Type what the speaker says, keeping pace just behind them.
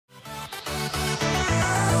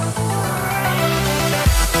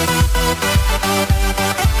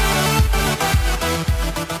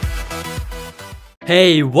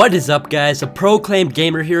Hey, what is up guys? A Proclaimed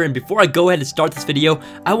Gamer here, and before I go ahead and start this video,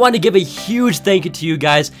 I want to give a huge thank you to you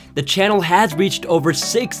guys. The channel has reached over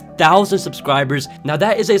 6,000 subscribers. Now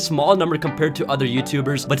that is a small number compared to other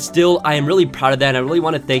YouTubers, but still I am really proud of that, and I really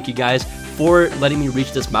want to thank you guys for letting me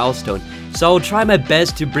reach this milestone. So I'll try my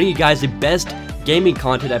best to bring you guys the best gaming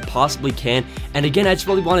content I possibly can, and again I just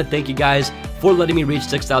really want to thank you guys for letting me reach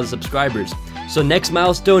 6,000 subscribers. So next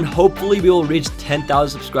milestone, hopefully we will reach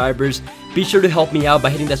 10,000 subscribers. Be sure to help me out by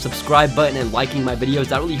hitting that subscribe button and liking my videos.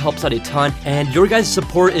 That really helps out a ton, and your guys'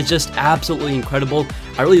 support is just absolutely incredible.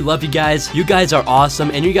 I really love you guys. You guys are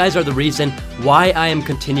awesome, and you guys are the reason why I am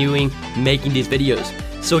continuing making these videos.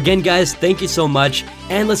 So again guys, thank you so much,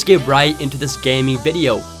 and let's get right into this gaming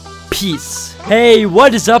video. Peace. Hey,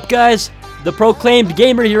 what is up guys? The Proclaimed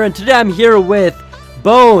Gamer here, and today I'm here with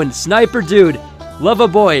Bone, Sniper Dude,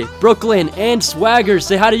 Lovaboy, Brooklyn, and Swagger.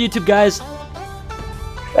 Say hi to YouTube guys.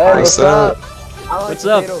 Hey, what's up? What's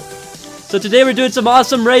up? So today we're doing some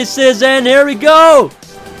awesome races, and here we go!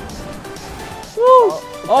 Woo!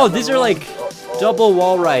 Oh, these are like double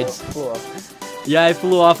wall rides. Yeah, I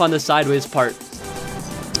flew off on the sideways part.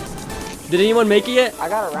 Did anyone make it yet? I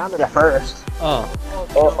got around it at first. Oh.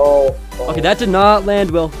 Okay, that did not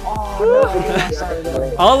land well.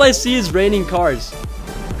 All I see is raining cars.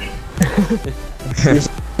 You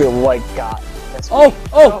feel like God.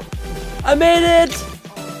 Oh! I made it!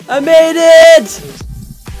 I made it!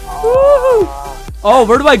 Woohoo! Oh,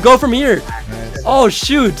 where do I go from here? Oh,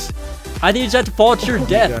 shoot! I think you just have to fall to your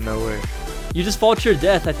death. You just fall to your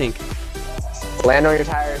death, I think. Land on your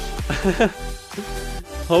tires.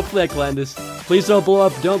 Hopefully I can land this. Please don't blow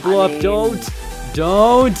up. Don't blow up. Don't.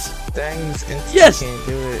 Yes! Can't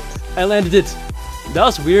do it. I landed it. That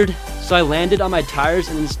was weird. So I landed on my tires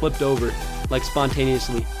and then slipped over, like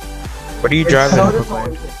spontaneously. What are you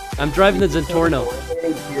driving? I'm driving the Zentorno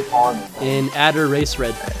in Adder Race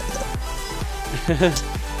Red.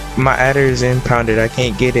 My adder is impounded. I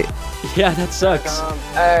can't get it. Yeah, that sucks.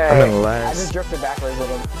 Hey, I'm in I last. just drifted backwards with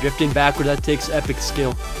him. Drifting backward, that takes epic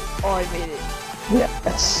skill. Oh, I made it.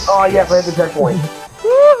 Yes. Oh, yeah, I hit the checkpoint.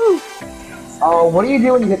 Woohoo! Oh, what do you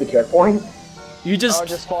do when you hit the checkpoint? You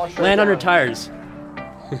just fall straight land on your down. tires.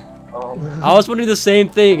 I was wondering the same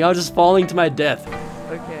thing. I was just falling to my death.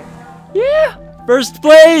 Okay. Yeah! First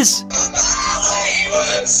place!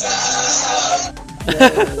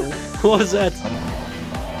 What was that?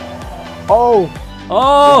 Oh!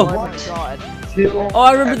 Oh! My God. Oh,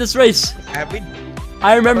 I remember this race. Have we?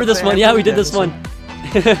 I remember this one. Yeah, we did this one.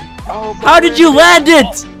 Oh, How did you land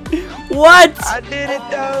it? What? I did it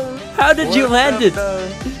though. How did you land it? How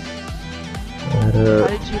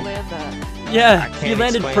did you land that? Yeah, you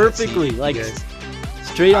landed perfectly, like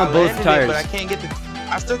straight on both tires. But I can't get the.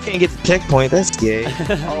 I still can't get the checkpoint. That's gay.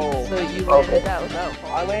 Oh. So you landed that without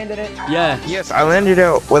falling. I landed it. Yeah. Yes, I landed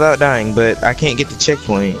out without dying, but I can't get the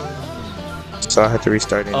checkpoint. So I have to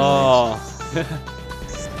restart it. Oh.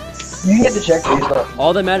 You can get the checkpoint, but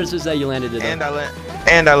All that matters is that you landed it. And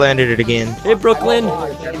I landed it again. Hey, Brooklyn.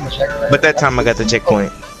 But that time I got the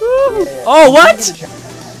checkpoint. Oh, what?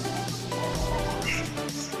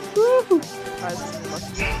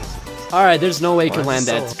 Alright, there's no way you can land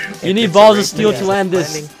that. You need balls of steel to land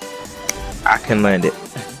this. I can land it.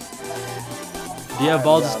 Do you have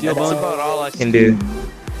balls of steel, That's Bone? about all I can do.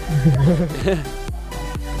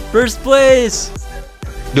 First place!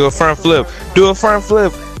 Do a front flip. Do a front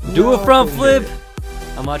flip. Do a front flip!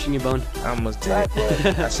 I'm watching you, Bone. I almost did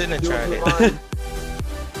it. I shouldn't have tried it.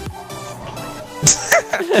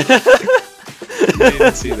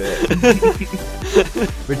 Didn't see that.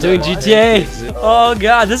 We're doing GTA! Oh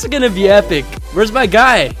god, this is gonna be epic. Where's my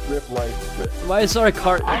guy? Why is our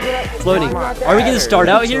car floating? Are we gonna start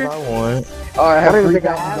out here? That's what I want. oh, I don't even think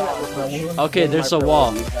I have that. Okay, there's a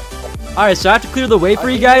wall. Alright, so I have to clear the way for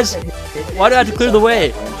you guys? Why do I have to clear the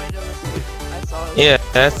way? Yeah,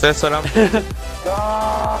 that's what I'm.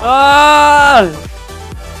 Ah!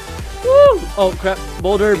 Woo! Oh crap.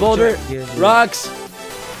 Boulder, rocks!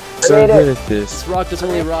 So good at this. This rock doesn't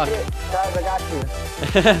really rock. Guys, I got you.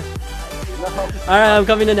 Alright, I'm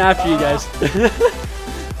coming in after you guys.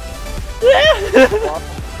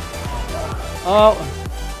 Oh!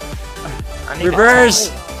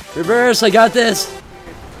 Reverse! Reverse, I got this!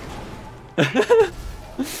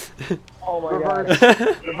 Oh my God.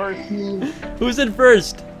 Reverse team. Who's in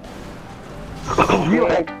first?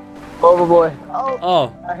 Overboy.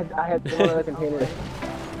 Oh. I had one of the containers.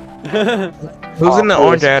 Who's in the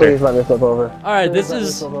orange adder? Please let me flip over. Alright, this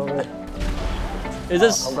is... Is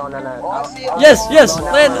this... I'm going down that. Yes,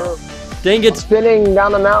 land! Dang it! Spinning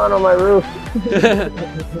down the mountain on my roof.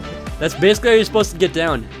 That's basically how you're supposed to get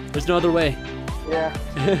down. There's no other way. Yeah,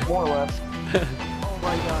 more or less.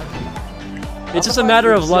 my god. It's just a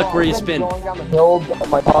matter of luck where you spin. Going down the hill,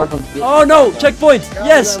 my car was getting- Oh no! Checkpoint!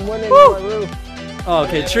 Yes! I'm winning Woo! my roof. Oh,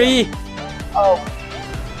 okay, tree. Oh,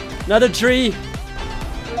 Another tree.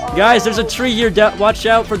 Guys, there's a tree here. Watch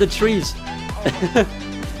out for the trees.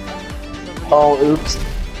 oh, oops.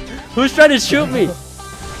 Who's trying to shoot me?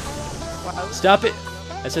 Stop it.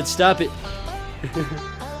 I said stop it.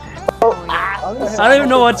 I don't even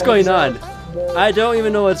know what's going on. I don't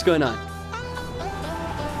even know what's going on.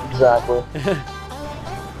 Exactly.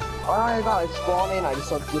 Oh my god, it's spawning. I just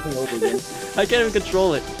started flipping over again. I can't even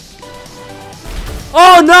control it.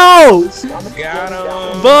 Oh no! Got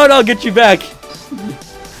him. Bone, I'll get you back.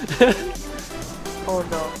 Oh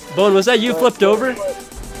no. Bone, was that you flipped over?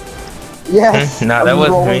 Yes. Nah, that I'm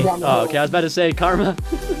wasn't rolling me. down the Oh, hill. okay, I was about to say karma.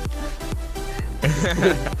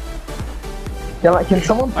 Can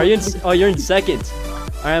someone? Are you in? Oh, you're in second.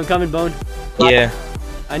 Alright, I'm coming, Bone. Yeah.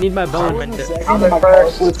 I need my bone.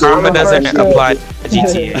 Karma doesn't apply to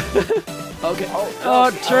GTA. Okay. Oh,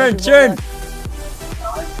 turn, turn.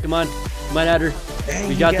 Come on, come on, Adder. Dang,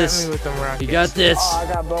 We you got this. me with them You rockets. got this. Oh, I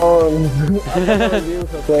got bones.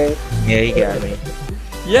 Okay. Yeah, you got me.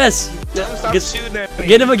 Yes. Stop Get- shooting at me.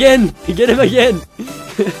 Get him again. Get him again.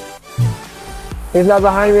 He's not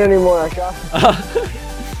behind me anymore. I shot him.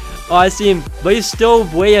 Oh, I see him, but he's still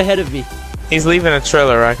way ahead of me. He's leaving a trail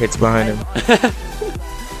of rockets behind him.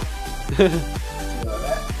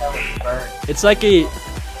 It's like a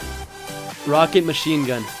rocket machine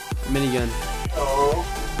gun, minigun.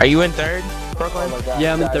 Are you in third? Oh my god.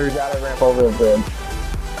 Yeah, I'm in Guys, third. You gotta ramp over the bridge.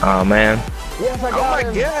 Oh man. Yes, I Oh got my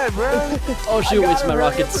him. god, bro. Oh shoot, waste my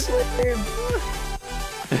rockets.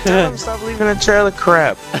 Tell him stop leaving a trail of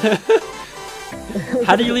crap.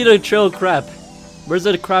 How do you lead a trail of crap? Where's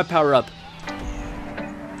the crap power up?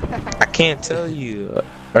 I can't tell you,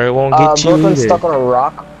 or it won't get you Brooklyn's either. stuck on a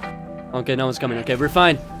rock. Okay, no one's coming. Okay, we're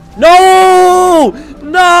fine. No!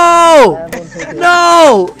 No!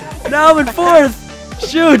 No! Now I'm in fourth.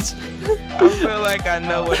 Shoot! I feel like I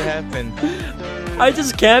know what happened. Are you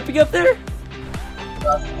just camping up there?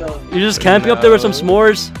 You're just camping up there with some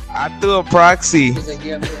s'mores? I threw a proxy.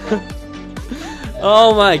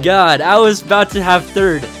 Oh my god, I was about to have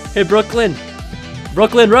third. Hey, Brooklyn.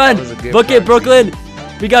 Brooklyn, run! That was a good Book it, proxy. Brooklyn!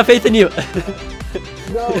 We got faith in you.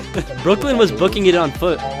 No. Brooklyn was booking it on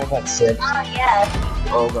foot. Oh, that's sick.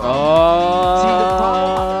 Oh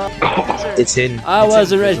god. Oh, It's hidden. I It's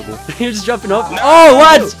wasn't ready. invisible. You're just jumping off. Oh,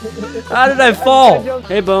 what? How did I fall?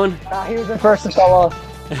 Hey, Bone. He was the first to fall off.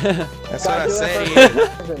 That's what I said.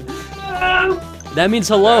 That means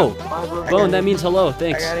hello. Bone, that means hello. I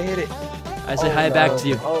Thanks. gotta hit it. I say hi back to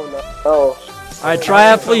you. Oh no. Oh. Alright, Fell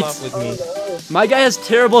off triathletes. with me. My guy has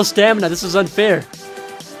terrible stamina. This is unfair.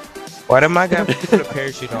 Why did my guy put a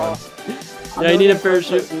parachute on? Yeah, you need a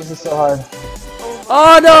parachute. This is so hard.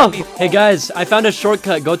 Oh no! Hey guys, I found a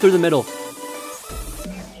shortcut. Go through the middle.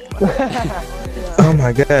 Oh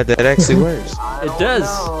my god, that actually works. It does.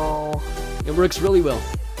 No. It works really well.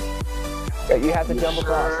 Yeah, you have to jump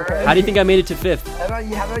across. Okay? How do you think I made it to fifth? How about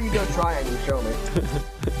you go try and you show me?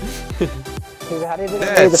 How do you think I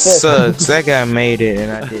made That the fifth? sucks. That guy made it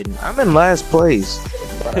and I didn't. I'm in last place.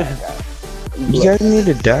 You guys need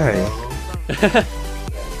to die.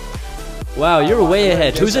 Wow, you're way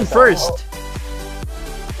ahead. Who's in first?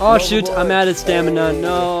 Oh shoot, I'm out of stamina.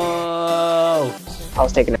 No. I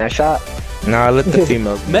was taking that shot. Nah, let the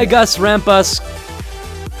females. Megas Rampas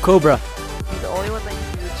Cobra. The only one that you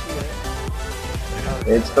can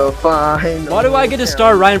do It's so fine. Why do I get to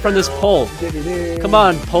start right in front of this pole? Come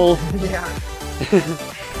on, pole. Yeah.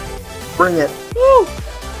 Bring it. Woo.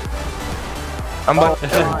 I'm about to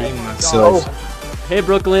redeem myself. Hey,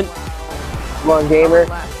 Brooklyn. Come on, gamer.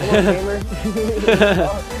 Come on, gamer.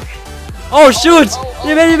 Oh shoot!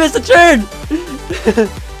 You made me miss a turn! The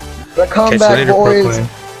Catch you comeback, later, boys. Brooklyn.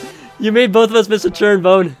 You made both of us miss a turn,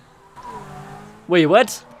 Bone. Wait,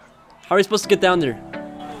 what? How are we supposed to get down there?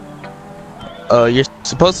 You're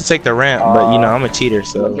supposed to take the ramp, but you know I'm a cheater,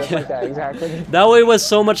 so. Just like that, exactly. That way was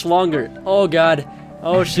so much longer. Oh god.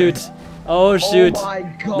 Oh shoot. Oh shoot. Oh my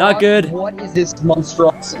god. Not good. What is this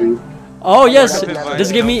monstrosity? Oh yes! What happens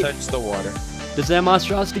Does it give if I me... don't touch the water? Does that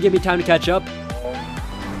monstrosity give me time to catch up?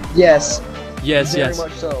 Yes. Yes, Very yes.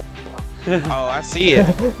 much so. Oh, I see it.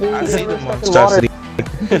 I see the monstrosity.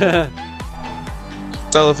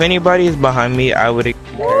 So if anybody is behind me, I would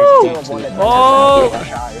encourage you to. Oh!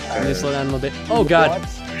 I need to slow down a little bit. Oh god.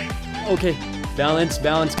 Okay. Balance,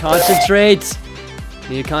 balance, concentrate.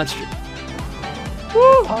 Need to concentrate.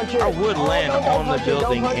 I would land on the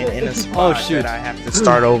building and in a spot Oh, shoot. that I have to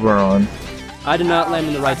start over on. I did not land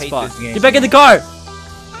in the right hate spot. this game. Get back in the car!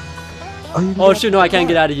 Oh shoot, no, I can't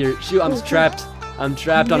get out of here. Shoot, I'm trapped. I'm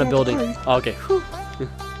trapped on a building. Oh, okay.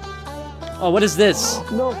 Oh, what is this?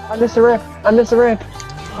 No, I missed the ramp. I missed the ramp.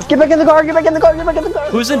 Get back in the car. Get back in the car. Get back in the car.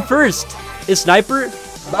 Who's in first? Is Sniper?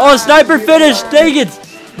 Oh, Sniper finished. Dang it.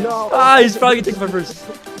 No. Ah, he's probably gonna take my first.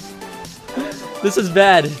 This is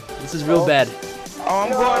bad. This is real bad. Oh,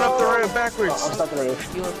 I'm going up the ramp backwards. I'm stuck in the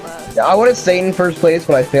roof. You look bad. Yeah, I would have stayed in first place,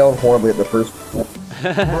 but I failed horribly at the first.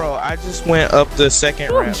 Bro, I just went up the second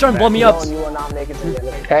Oh, ramp. he's trying to blow me up. No, you will not make it to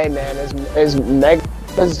the end. Hey man, is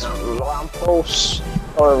Mega's Rampos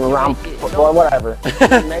or Ramp or whatever.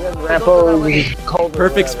 Mega's Rampo.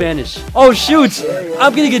 Perfect Spanish. Oh shoot!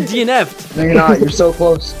 I'm gonna get DNF'd. No, you're not. You're so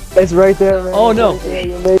close. It's right there, man. Oh no.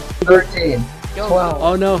 13, 12.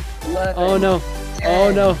 Oh no. 11, Oh no. 10.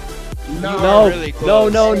 Oh no. No, No. really No,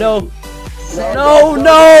 close. no, no. 7, No,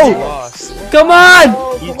 no! Lost. Come on!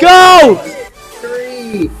 Go!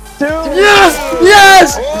 3, 2. Yes!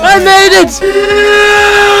 Yes! I made it!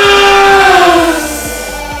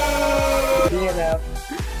 DNF.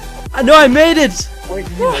 I know I made it! Wait,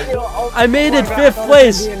 did you make it? Oh, I made it my God, 5th I thought it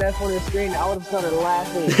place! said DNF on the screen. I would have started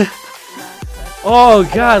laughing. Oh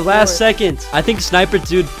god, last second. I think Sniper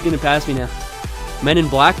Dude gonna pass me now. Men in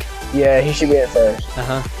Black? Yeah, he should be at first.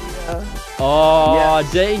 Uh-huh. Yeah. Oh,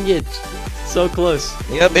 Yes. dang it. So close.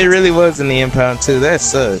 Yep, it really was in the impound too. That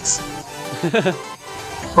sucks.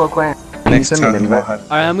 Proclaim. Next Send me an time. invite.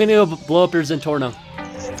 Alright, I'm gonna go blow up your Zentorno.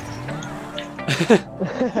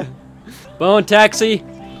 Bone, taxi!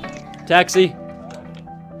 Taxi.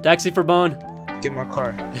 Taxi for Bone. Get my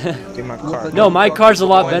car. Get my car. No, my car's a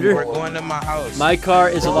lot better. We're going to my house. My car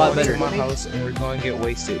is a lot We're better. going to my house and we're going to get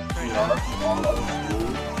wasted.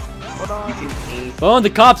 Bone, the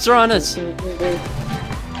cops are on us.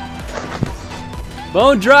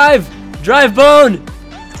 Bone, drive! Drive, Bone!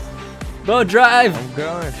 Bone, drive! I'm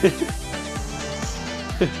going.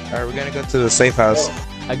 Alright, we're gonna go to the safe house.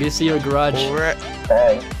 I can see your garage. Where we're at?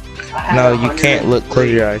 Hey. No, you can't look. Close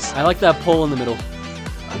your eyes. I like that pole in the middle.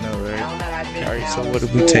 I know, right? Alright, so what are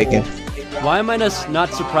we taking? Why am I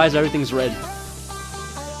not surprised everything's red?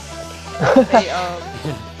 Hey,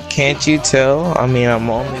 Can't you tell? I mean, I'm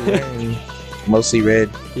only wearing mostly red.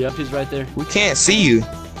 Yep, he's right there. We can't see you.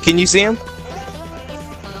 Can you see him?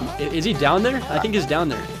 Is he down there? I think he's down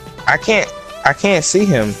there. I can't see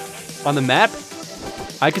him. On the map?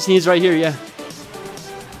 I can see he's right here, yeah.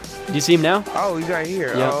 Do you see him now? Oh, he's right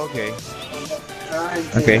here. Yeah. Oh, okay.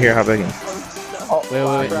 Okay, here, hop back in. Oh, Wait,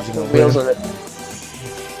 wait, wait. I put wheels on it.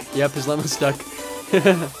 Yep, his lemon's stuck.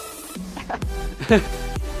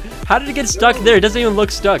 How did it get stuck there? It doesn't even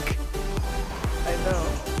look stuck. I know.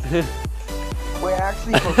 Wait,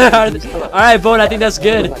 actually. Alright, Bone, I think that's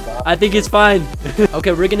good. I think it's fine.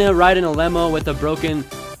 Okay, we're gonna ride in a limo with a broken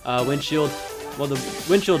windshield. Well, the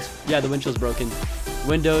windshield's broken.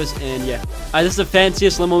 Windows, and yeah. Alright, this is the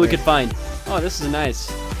fanciest limo we could find. Oh, this is nice.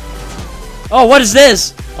 Oh, what is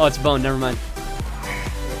this? Oh, it's Bone, never mind.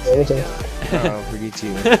 Oh, forget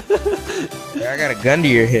you. Hey, I got a gun to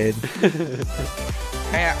your head.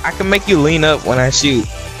 Hey, I can make you lean up when I shoot.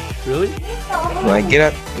 Really? Like, get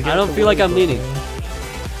up. I don't feel like I'm leaning.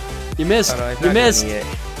 You missed. Oh, no, it's You not missed. done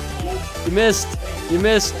yet. You missed. You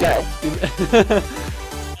missed.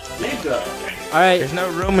 Alright, There's no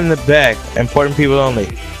room in the back. Important people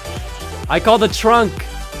only. I call the trunk.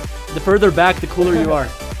 The further back, the cooler you are.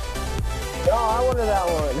 No, I wanted that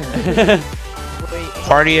one. Wait.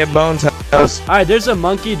 Party at Bones House. Alright, there's a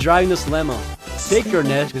monkey driving this limo. Take your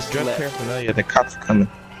next Drug left. paraphernalia. The cops are coming.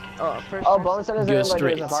 First. Oh, Bone said Do a it's in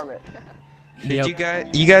straight. his apartment.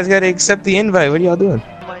 Yep. You guys gotta accept the invite. What are y'all doing?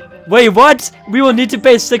 Wait, what? We will need to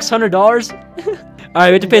pay $600? Alright, we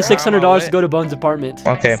have to pay $600 to go to Bone's apartment.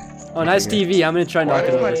 Okay. Oh, nice TV. I'm gonna try Why knock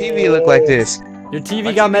it does my over. TV look like this? Your TV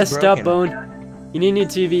My got TV messed up, broken. Bone. You need a new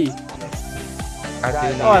TV. I do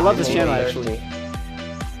Oh, I need love a this new channel, one. actually.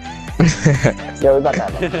 Yo, we got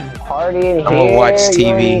that party in here. I'm gonna watch you TV.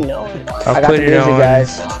 already know. I'll I got put the it music, on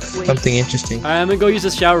guys. something interesting. Alright, I'm gonna go use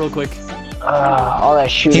this shower real quick. All that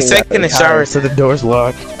shooting. He's taking a shower, so the door's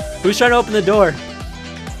locked. Who's trying to open the door?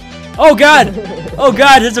 Oh god! Oh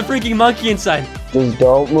god, there's a freaking monkey inside. Just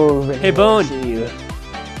don't move. and Hey, he'll Bone. see you.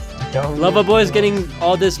 Don't Lava Boy's getting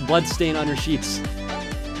all this blood stain on her sheets.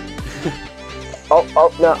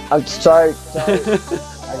 Oh, no. I'm sorry. Sorry.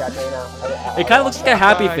 I got Dana. It kind of looks like a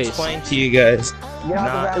happy I'll face. explain to you guys. Get out the Nah,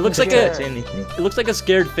 bathroom. It looks like Touch a anything. it looks like a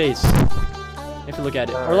scared face. If you look at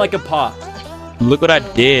it, or like a paw. Look what I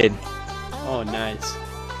did. Oh, nice.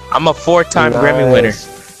 I'm a 4-time Grammy winner. Nice.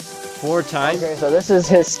 4 times. Okay, so this is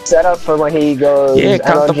his setup for when he goes. Yeah,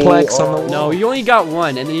 count the MLG plaques on the or- wall. No, you only got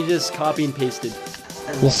one, and then you just copy and pasted.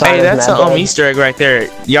 The sign Hey, is that's mad an bad. Easter egg right there.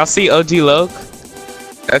 Y'all see OG Loke?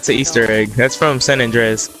 That's an Easter egg. That's from San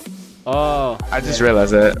Andreas. Oh. I just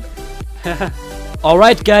realized that.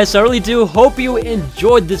 Alright guys, so I really do hope you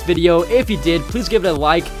enjoyed this video. If you did, please give it a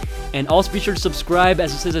like. And also be sure to subscribe,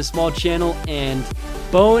 as this is a small channel. And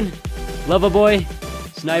Bone, Lovaboy,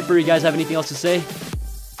 Sniper, you guys have anything else to say?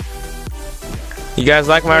 You guys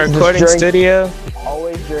like my recording studio?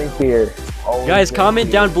 Always drink beer. Always Guys, drink comment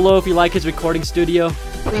beer. down below if you like his recording studio.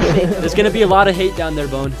 There's gonna be a lot of hate down there,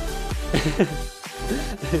 Bone.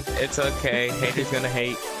 It's okay. Haters gonna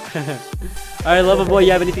hate. Alright, Lovaboy,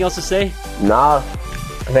 you have anything else to say? Nah, I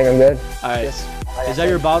think I'm good. Alright. Just, Is that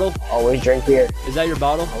your bottle? Always drink beer. Is that your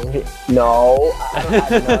bottle? No, I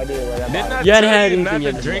have no idea where that Didn't bottle I is. You hadn't tell had you not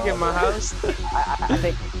anything to yet. drink in my house? I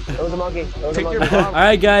think it was a monkey. It was a Take your monkey. bottle.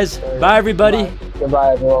 Alright guys, bye everybody.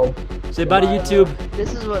 Goodbye, everyone. Say bye to YouTube.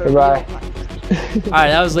 This is what Goodbye.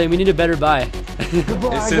 Alright, that was lame. We need a better bye.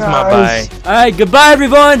 This is my bye. Alright, goodbye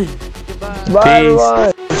everyone! Goodbye. Bye, Peace.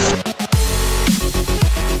 everyone.